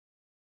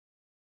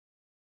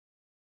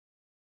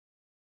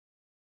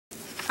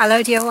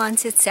Hello dear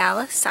ones, it's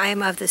Alice. I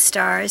am of the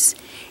stars,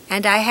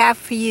 and I have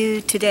for you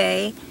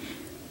today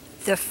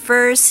the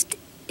first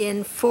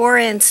in 4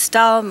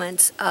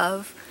 installments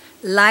of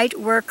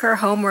Lightworker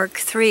Homework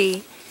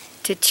 3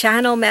 to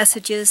channel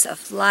messages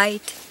of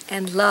light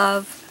and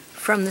love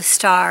from the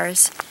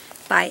stars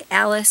by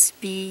Alice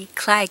B.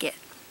 Clagett.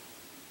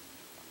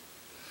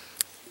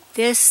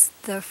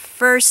 The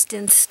first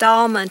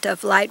installment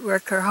of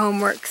Lightworker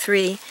Homework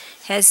 3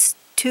 has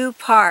 2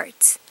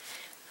 parts.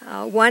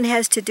 One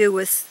has to do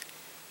with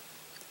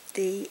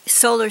the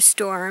solar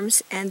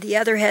storms, and the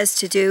other has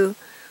to do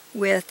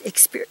with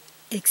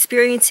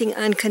experiencing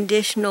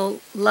unconditional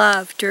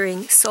love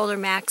during solar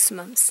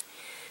maximums.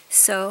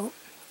 So,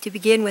 to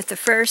begin with the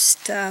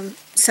first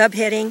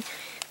subheading,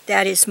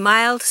 that is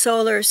mild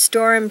solar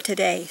storm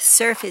today.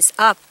 Surf is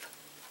up!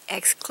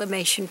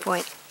 Exclamation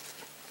point.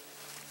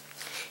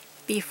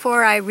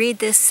 Before I read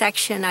this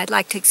section, I'd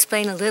like to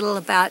explain a little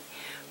about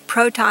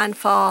proton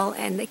fall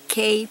and the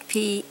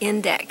KP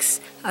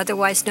index,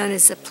 otherwise known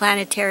as the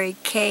planetary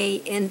K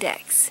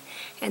index,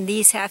 and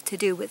these have to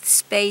do with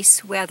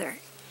space weather.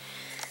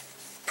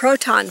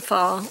 Proton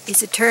fall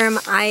is a term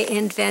I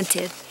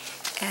invented,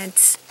 and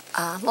it's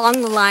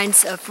along the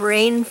lines of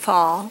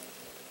rainfall,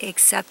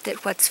 except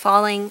that what's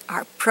falling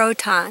are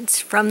protons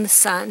from the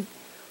sun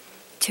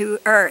to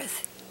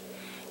Earth.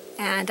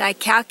 And I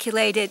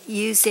calculated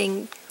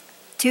using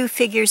 2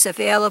 figures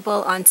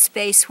available on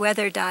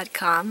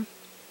spaceweather.com.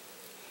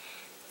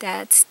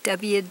 That's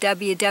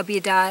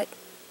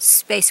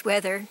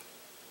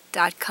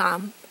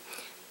www.spaceweather.com,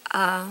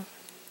 a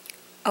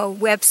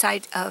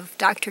website of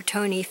Dr.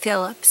 Tony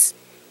Phillips.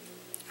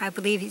 I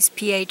believe he's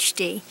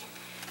PhD.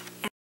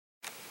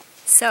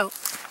 So,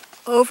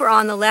 over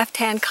on the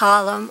left-hand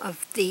column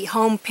of the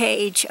home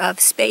page of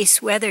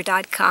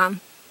spaceweather.com,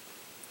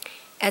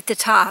 at the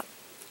top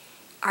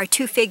are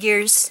 2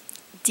 figures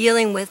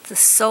dealing with the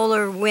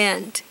solar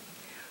wind.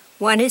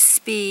 One is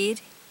speed,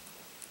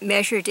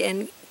 measured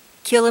in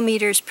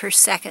kilometers per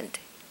second,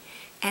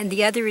 and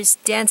the other is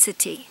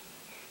density,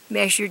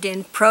 measured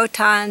in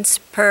protons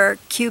per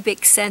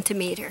cubic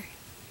centimeter.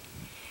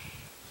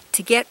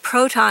 To get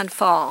proton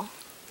fall,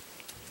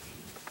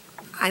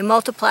 I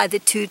multiply the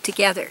 2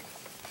 together.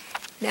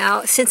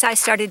 Now, since I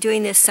started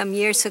doing this some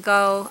years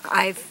ago,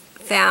 I've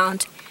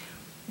found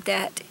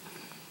that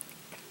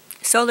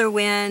solar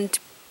wind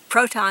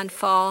proton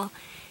fall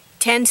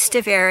tends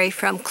to vary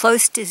from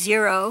close to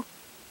 0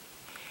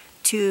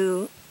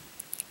 to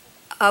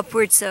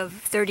upwards of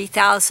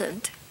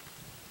 30,000.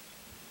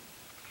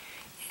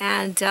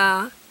 And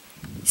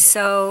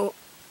so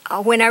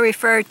when I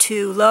refer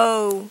to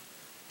low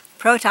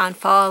proton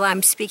fall,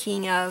 I'm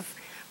speaking of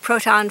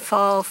proton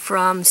fall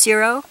from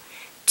 0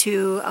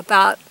 to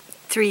about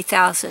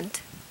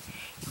 3,000.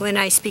 When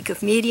I speak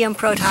of medium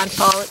proton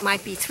fall, it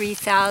might be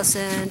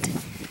 3,000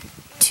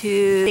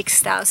 to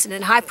 6,000.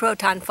 And high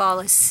proton fall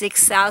is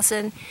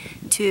 6,000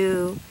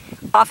 to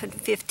often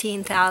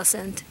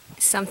 15,000.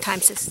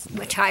 Sometimes it's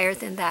much higher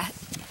than that.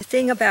 The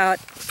thing about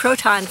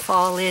proton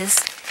fall is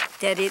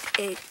that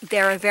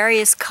there are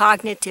various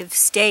cognitive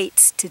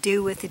states to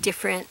do with the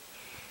different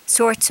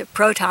sorts of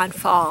proton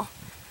fall,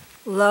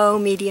 low,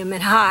 medium,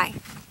 and high.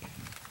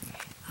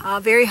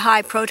 Very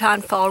high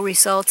proton fall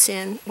results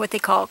in what they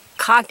call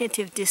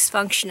cognitive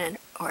dysfunction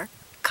or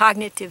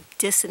cognitive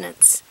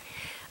dissonance.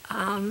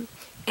 And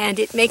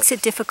it makes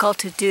it difficult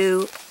to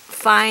do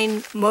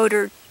fine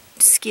motor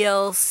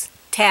skills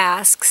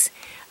tasks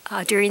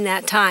during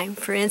that time.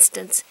 For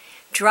instance,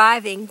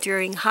 driving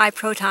during high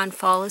proton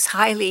fall is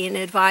highly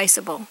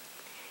inadvisable,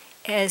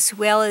 as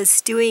well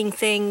as doing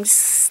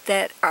things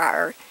that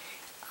are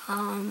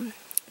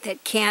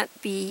that can't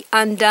be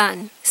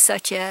undone,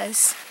 such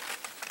as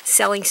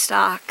selling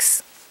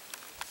stocks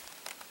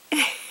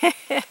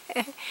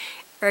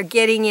or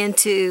getting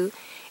into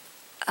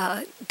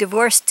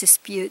divorce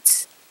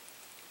disputes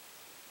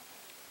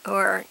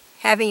or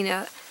having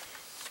a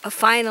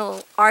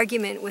final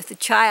argument with a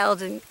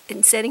child and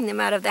sending them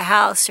out of the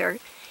house, or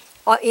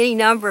any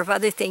number of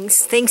other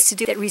things to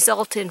do that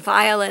result in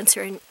violence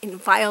or in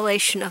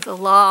violation of the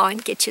law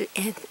and get you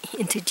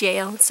into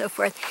jail and so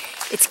forth.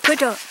 It's good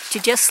to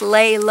just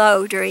lay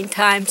low during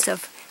times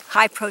of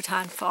high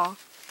proton fall.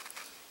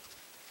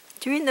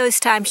 During those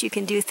times you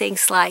can do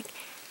things like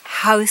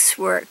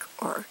housework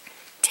or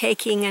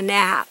taking a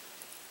nap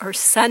or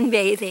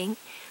sunbathing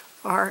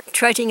or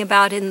trudging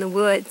about in the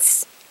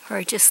woods,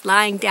 or just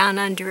lying down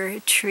under a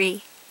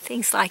tree,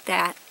 things like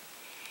that.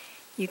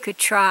 You could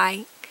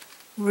try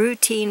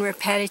routine,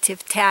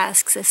 repetitive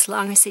tasks as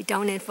long as they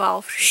don't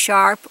involve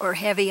sharp or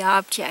heavy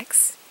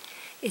objects.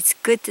 It's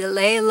good to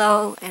lay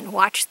low and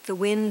watch the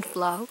wind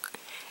blow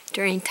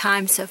during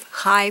times of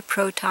high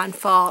proton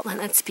fall, and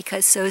that's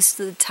because those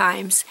are the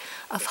times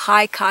of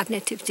high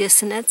cognitive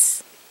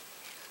dissonance,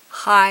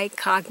 high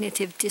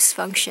cognitive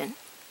dysfunction.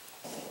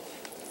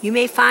 You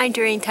may find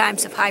during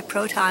times of high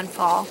proton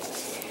fall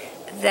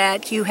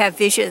that you have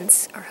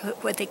visions, or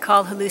what they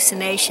call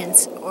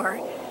hallucinations,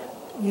 or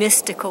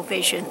mystical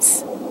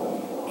visions.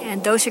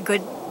 And those are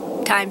good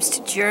times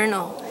to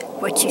journal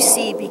what you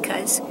see,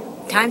 because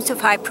Times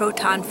of high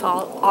proton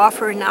fall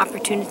offer an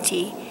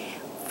opportunity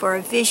for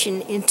a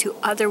vision into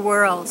other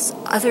worlds,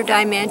 other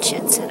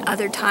dimensions, and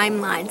other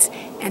timelines,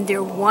 and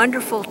they're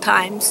wonderful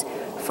times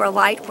for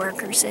light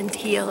workers and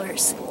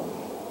healers.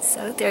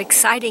 So they're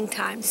exciting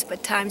times,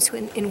 but times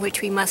in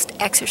which we must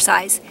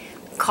exercise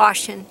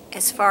caution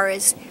as far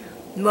as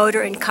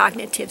motor and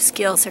cognitive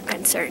skills are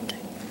concerned.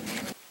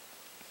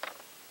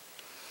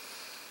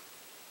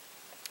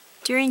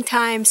 During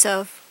times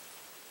of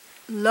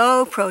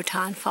low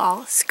proton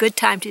fall, it's a good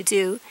time to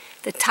do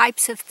the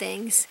types of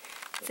things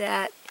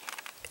that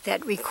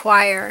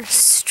require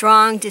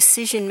strong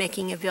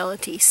decision-making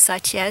abilities,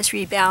 such as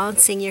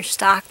rebalancing your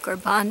stock or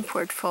bond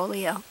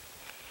portfolio.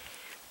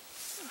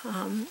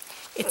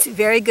 It's a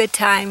very good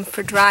time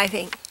for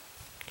driving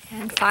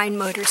and fine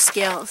motor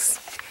skills.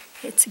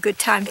 It's a good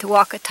time to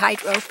walk a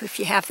tightrope if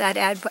you have that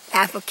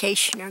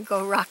avocation, or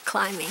go rock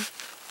climbing.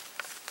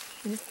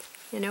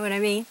 You know what I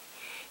mean?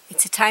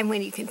 It's a time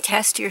when you can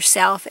test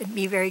yourself and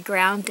be very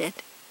grounded.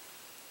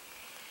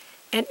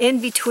 And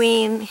in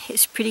between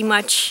is pretty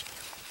much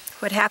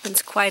what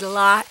happens quite a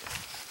lot,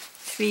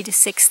 3,000 to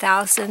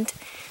 6,000.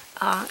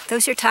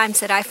 Those are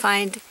times that I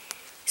find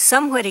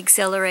somewhat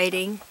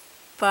exhilarating,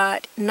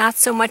 but not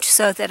so much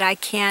so that I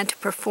can't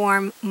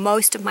perform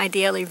most of my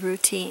daily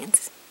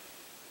routines.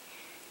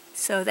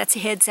 So that's a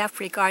heads up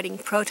regarding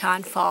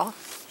proton fall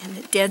and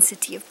the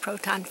density of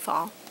proton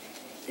fall,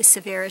 the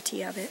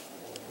severity of it.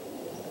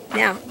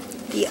 Now,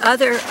 the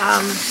other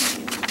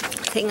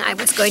thing I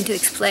was going to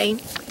explain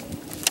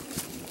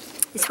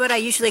is what I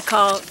usually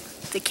call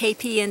the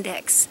KP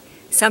index.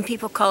 Some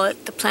people call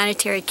it the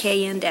planetary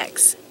K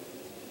index.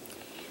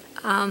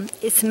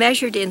 It's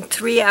measured in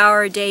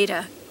 3-hour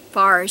data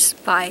bars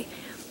by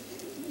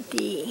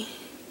the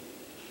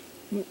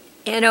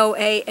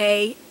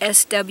NOAA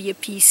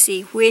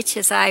SWPC, which,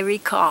 as I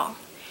recall,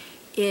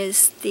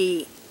 is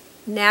the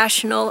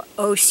National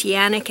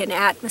Oceanic and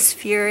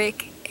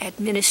Atmospheric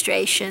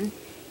Administration,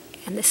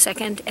 and the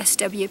second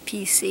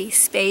SWPC,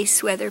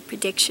 Space Weather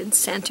Prediction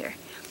Center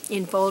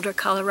in Boulder,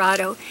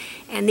 Colorado.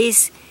 And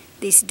these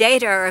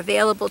data are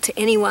available to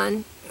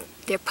anyone.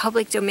 They're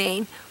public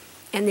domain,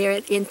 and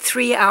they're in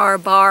 3-hour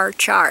bar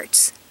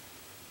charts.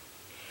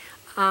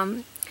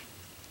 The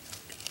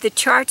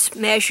charts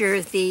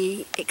measure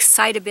the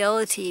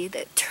excitability,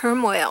 the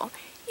turmoil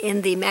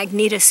in the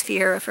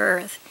magnetosphere of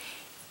Earth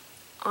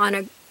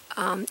on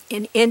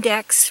an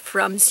index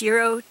from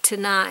 0 to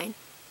 9.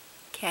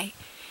 Okay,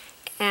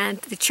 and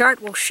the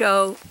chart will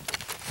show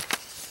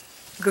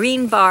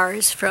green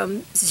bars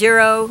from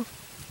 0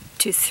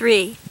 to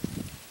 3.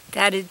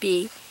 That'd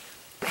be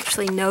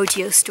actually no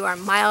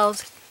geostorm,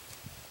 mild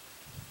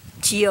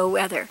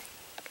geo-weather.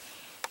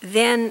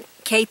 Then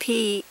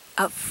KP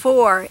of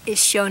 4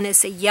 is shown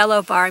as a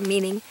yellow bar,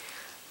 meaning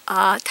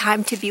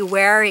time to be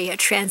wary, a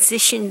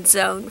transition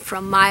zone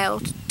from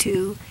mild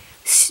to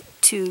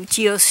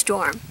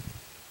geostorm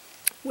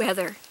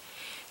weather.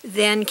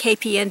 Then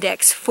KP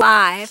index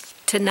 5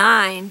 to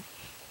 9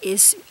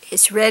 is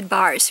red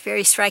bars,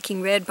 very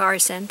striking red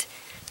bars, and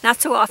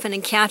not so often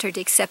encountered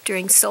except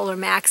during solar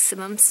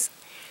maximums.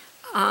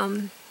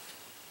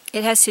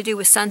 It has to do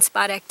with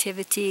sunspot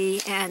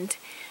activity and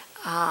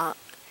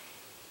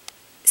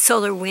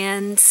solar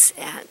winds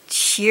and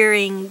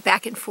shearing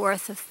back and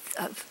forth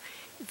of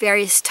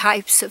various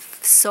types of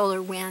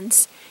solar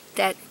winds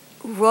that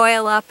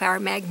roil up our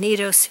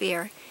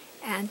magnetosphere.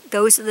 And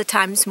those are the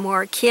times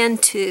more akin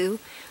to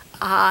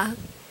high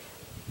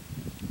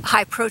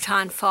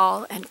proton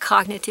fall and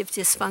cognitive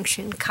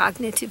dysfunction,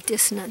 cognitive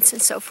dissonance,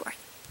 and so forth.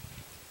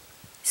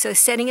 So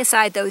setting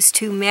aside those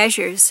two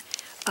measures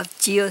of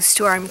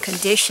geostorm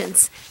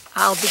conditions,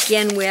 I'll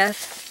begin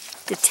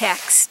with the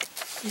text.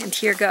 And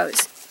here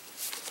goes.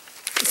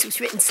 This was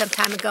written some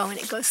time ago, and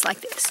it goes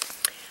like this.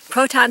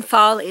 Proton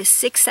fall is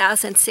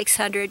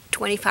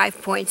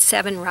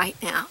 6,625.7 right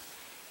now.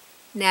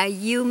 Now,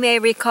 you may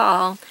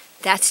recall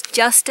that's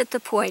just at the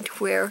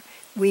point where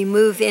we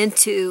move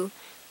into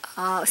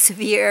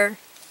severe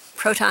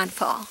proton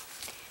fall,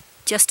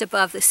 just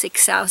above the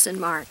 6,000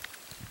 mark.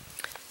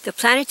 The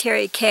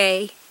planetary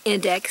K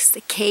index,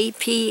 the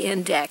KP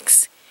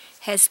index,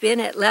 has been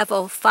at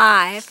level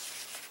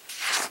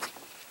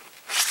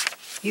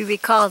 5. You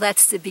recall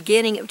that's the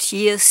beginning of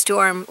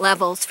geostorm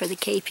levels for the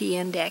KP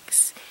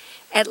index.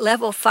 At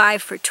level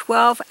 5 for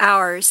 12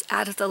 hours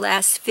out of the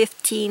last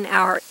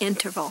 15-hour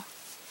interval.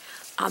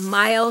 A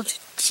mild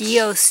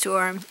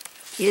geostorm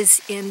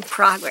is in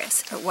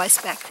progress, or was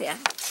back then.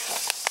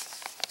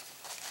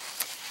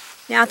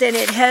 Now then,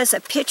 it has a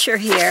picture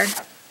here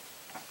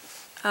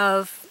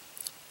of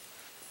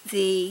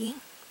the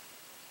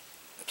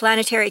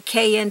planetary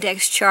K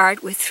index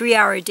chart with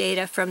 3-hour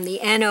data from the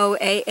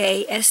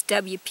NOAA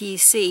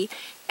SWPC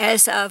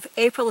as of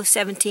April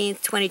 17,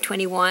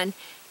 2021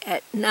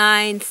 at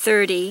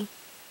 9:30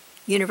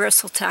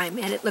 Universal Time,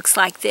 and it looks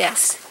like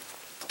this.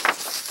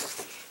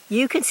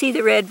 You can see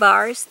the red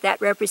bars.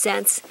 That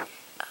represents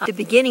the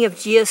beginning of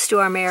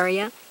geostorm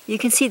area. You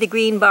can see the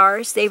green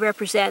bars. They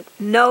represent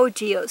no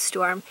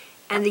geostorm.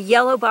 And the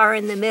yellow bar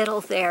in the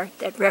middle there,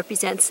 that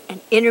represents an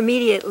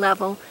intermediate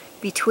level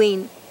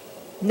between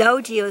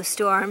no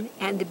geostorm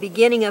and the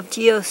beginning of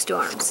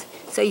geostorms.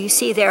 So you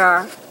see there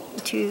are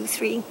 2,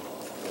 3,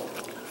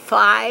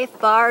 5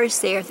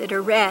 bars there that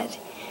are red.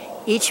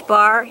 Each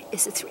bar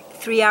is a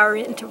 3-hour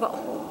interval.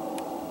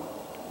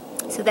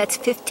 So that's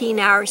 15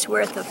 hours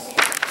worth of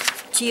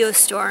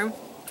geostorm,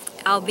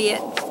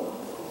 albeit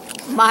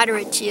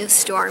moderate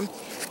geostorm,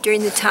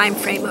 during the time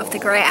frame of the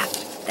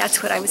graph.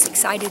 That's what I was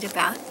excited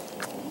about.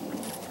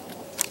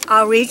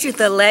 I'll read you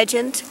the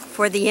legend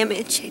for the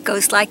image. It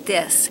goes like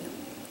this.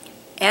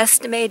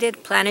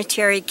 Estimated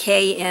planetary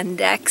K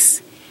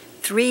index,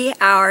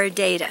 3-hour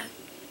data.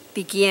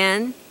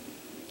 Begin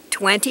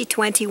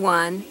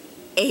 2021,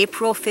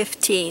 April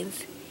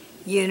 15th,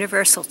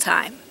 Universal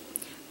Time,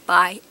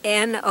 by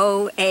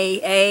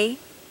NOAA,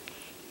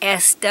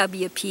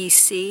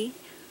 SWPC,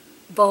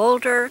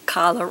 Boulder,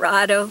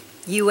 Colorado,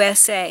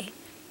 USA.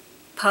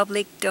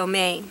 Public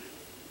domain.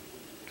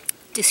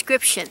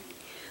 Description: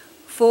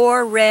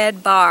 4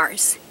 red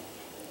bars,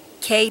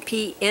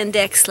 KP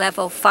index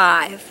level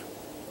 5.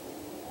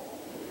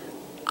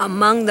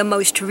 Among the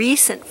most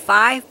recent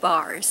 5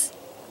 bars,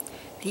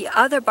 the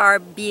other bar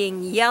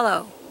being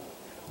yellow,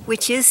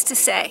 which is to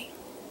say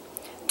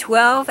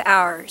 12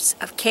 hours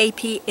of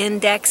KP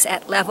index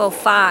at level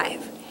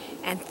 5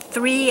 and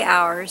 3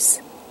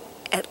 hours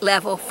at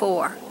level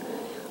 4.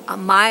 A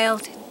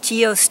mild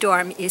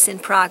geostorm is in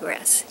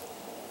progress.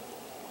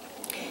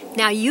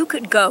 Now you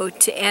could go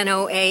to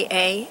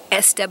NOAA,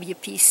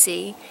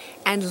 SWPC,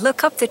 and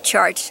look up the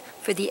charts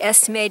for the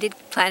estimated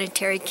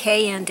planetary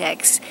K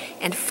index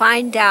and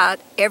find out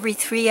every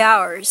 3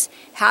 hours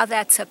how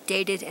that's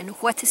updated and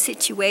what the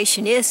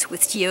situation is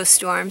with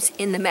geostorms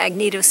in the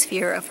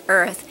magnetosphere of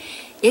Earth.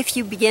 If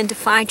you begin to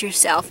find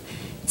yourself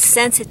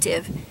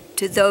sensitive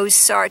to those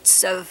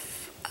sorts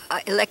of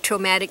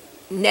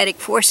electromagnetic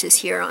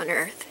forces here on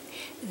Earth,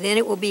 then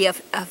it will be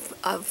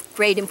of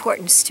great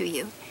importance to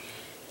you,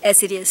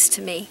 as it is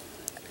to me.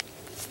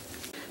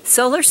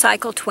 Solar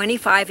cycle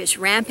 25 is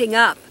ramping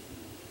up,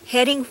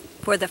 heading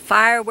for the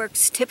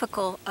fireworks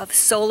typical of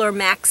solar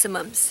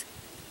maximums.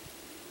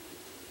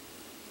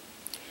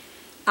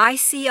 I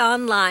see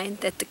online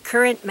that the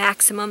current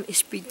maximum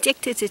is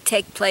predicted to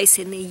take place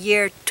in the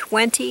year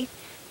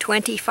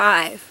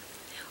 2025,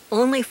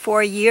 only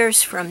 4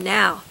 years from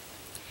now,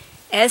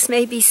 as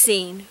may be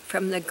seen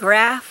from the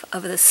graph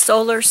of the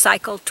solar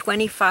cycle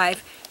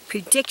 25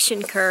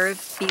 prediction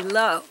curve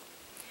below.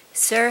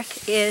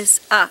 Surf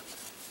is up.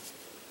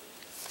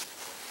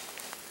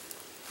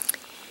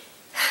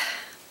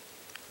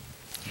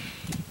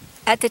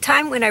 At the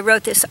time when I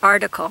wrote this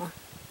article,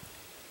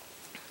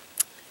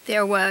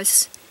 there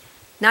was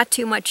not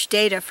too much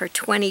data for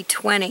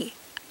 2020,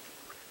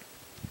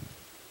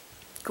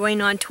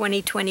 going on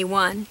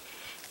 2021,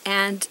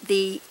 and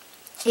the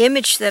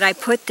image that I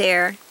put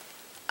there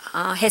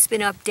has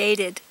been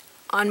updated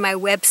on my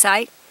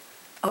website,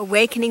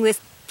 Awakening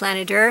with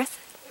Planet Earth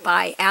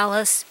by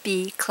Alice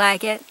B.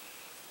 Clagett,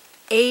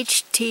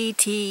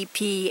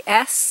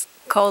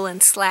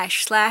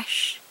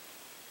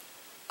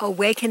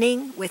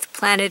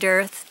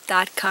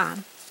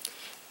 https://awakeningwithplanetearth.com.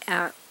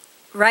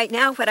 Right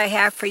now what I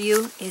have for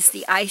you is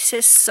the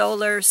ISIS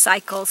solar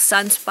cycle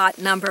sunspot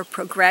number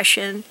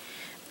progression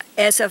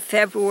as of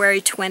February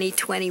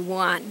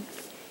 2021.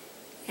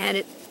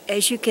 And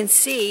as you can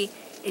see,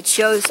 it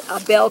shows a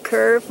bell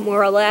curve,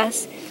 more or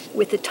less,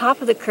 with the top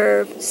of the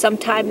curve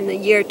sometime in the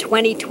year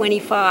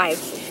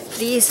 2025.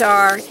 These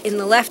are, in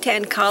the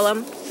left-hand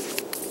column,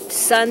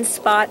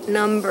 sunspot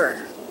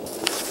number.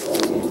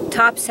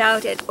 Tops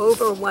out at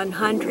over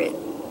 100.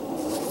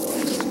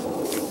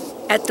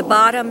 At the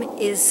bottom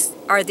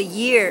are the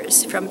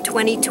years from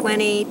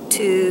 2020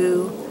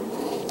 to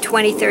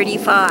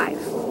 2035.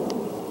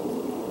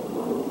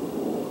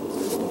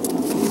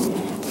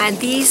 And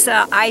these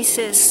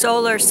ISIS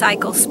solar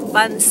cycle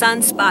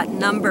sunspot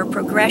number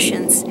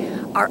progressions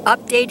are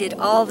updated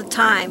all the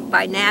time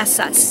by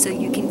NASA, so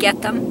you can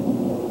get them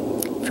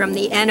from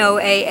the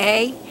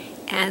NOAA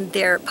and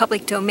their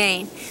public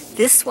domain.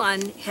 This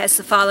one has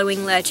the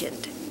following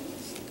legend.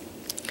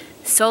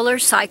 Solar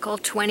Cycle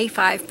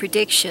 25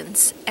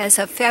 Predictions as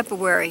of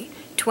February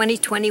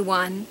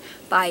 2021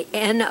 by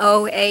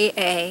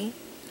NOAA,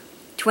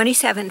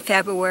 27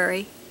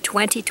 February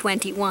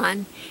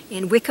 2021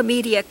 in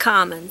Wikimedia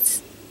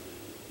Commons,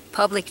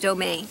 public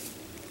domain.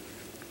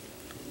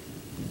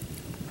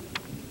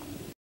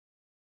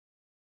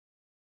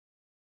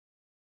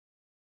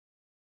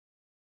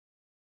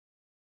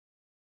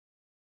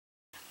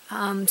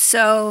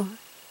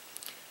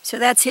 So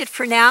that's it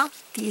for now.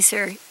 These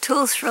are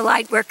tools for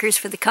light workers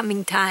for the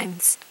coming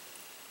times.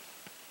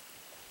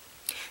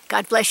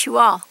 God bless you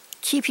all.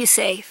 Keep you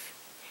safe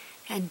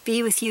and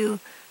be with you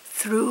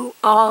through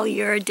all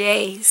your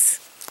days.